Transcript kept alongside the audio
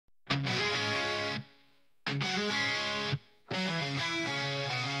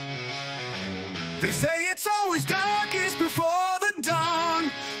They say it's always darkest before the dawn.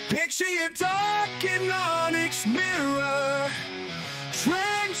 Picture your dark in Onyx Mirror,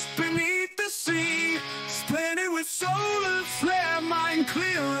 drenched beneath the sea, splendid with solar flare, mind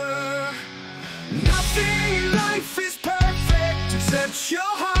clearer. Nothing in life is perfect except your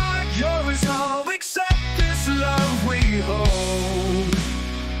heart, your resolve. Accept this love we hold,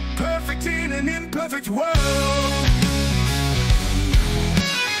 perfect in an imperfect world.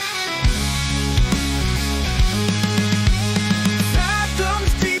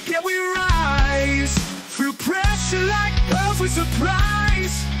 Like pearls with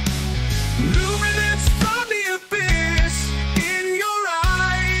surprise, luminance from the abyss. In your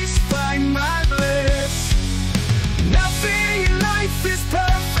eyes, find my bliss. Nothing in life is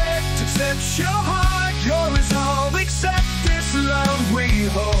perfect except your heart, your resolve. Accept this love we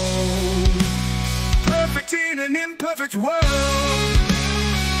hold, perfect in an imperfect world.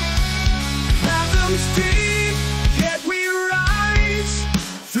 Fathoms deep, yet we rise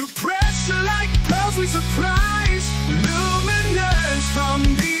through pressure like pearls we surprise. Luminous from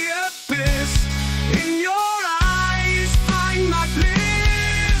the abyss. In your eyes, find my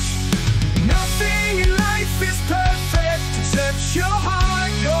bliss. Nothing in life is perfect except your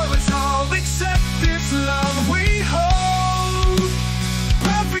heart, your resolve. Accept this love we hold,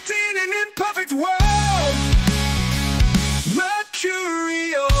 perfect in an imperfect world.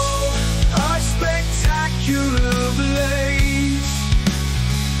 Mercurial, our spectacular blaze.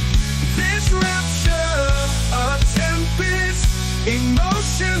 This rapture, a tempest,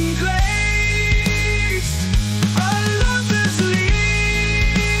 emotion glazed. A lover's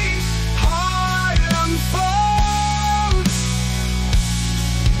leap, heart unfolds.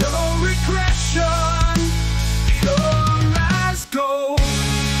 No regression, pure as gold.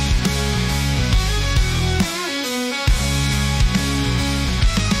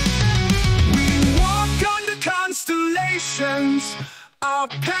 We walk under constellations, our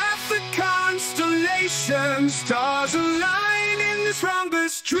path the constellations. Stars align in this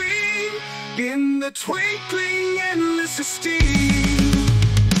rhombus dream, in the twinkling endless esteem.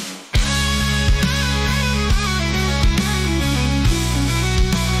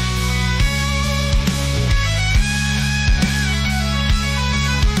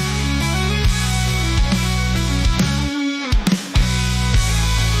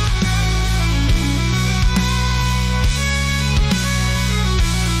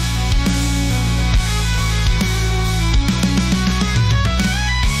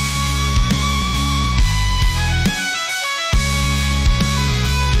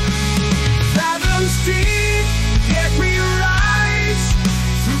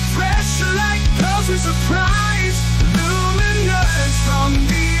 Surprise, luminous from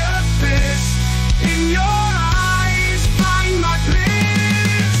the abyss. In your eyes, find my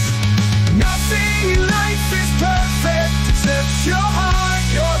bliss. Nothing in life is perfect except your heart,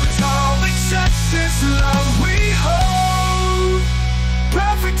 your resolve. Accept this love we hold,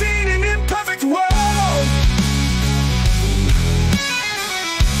 perfect in an imperfect world.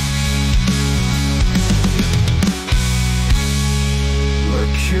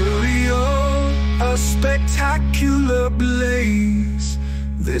 Mercurial, a spectacular blaze.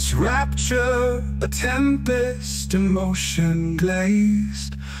 This rapture, a tempest, emotion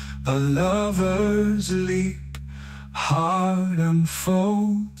glazed. A lover's leap, heart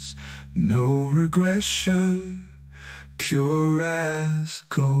unfolds. No regression, pure as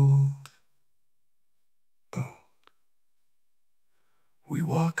gold. We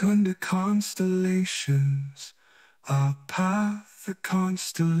walk under constellations, our path the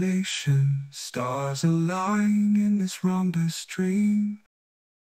constellation. Stars align in this rhombus dream,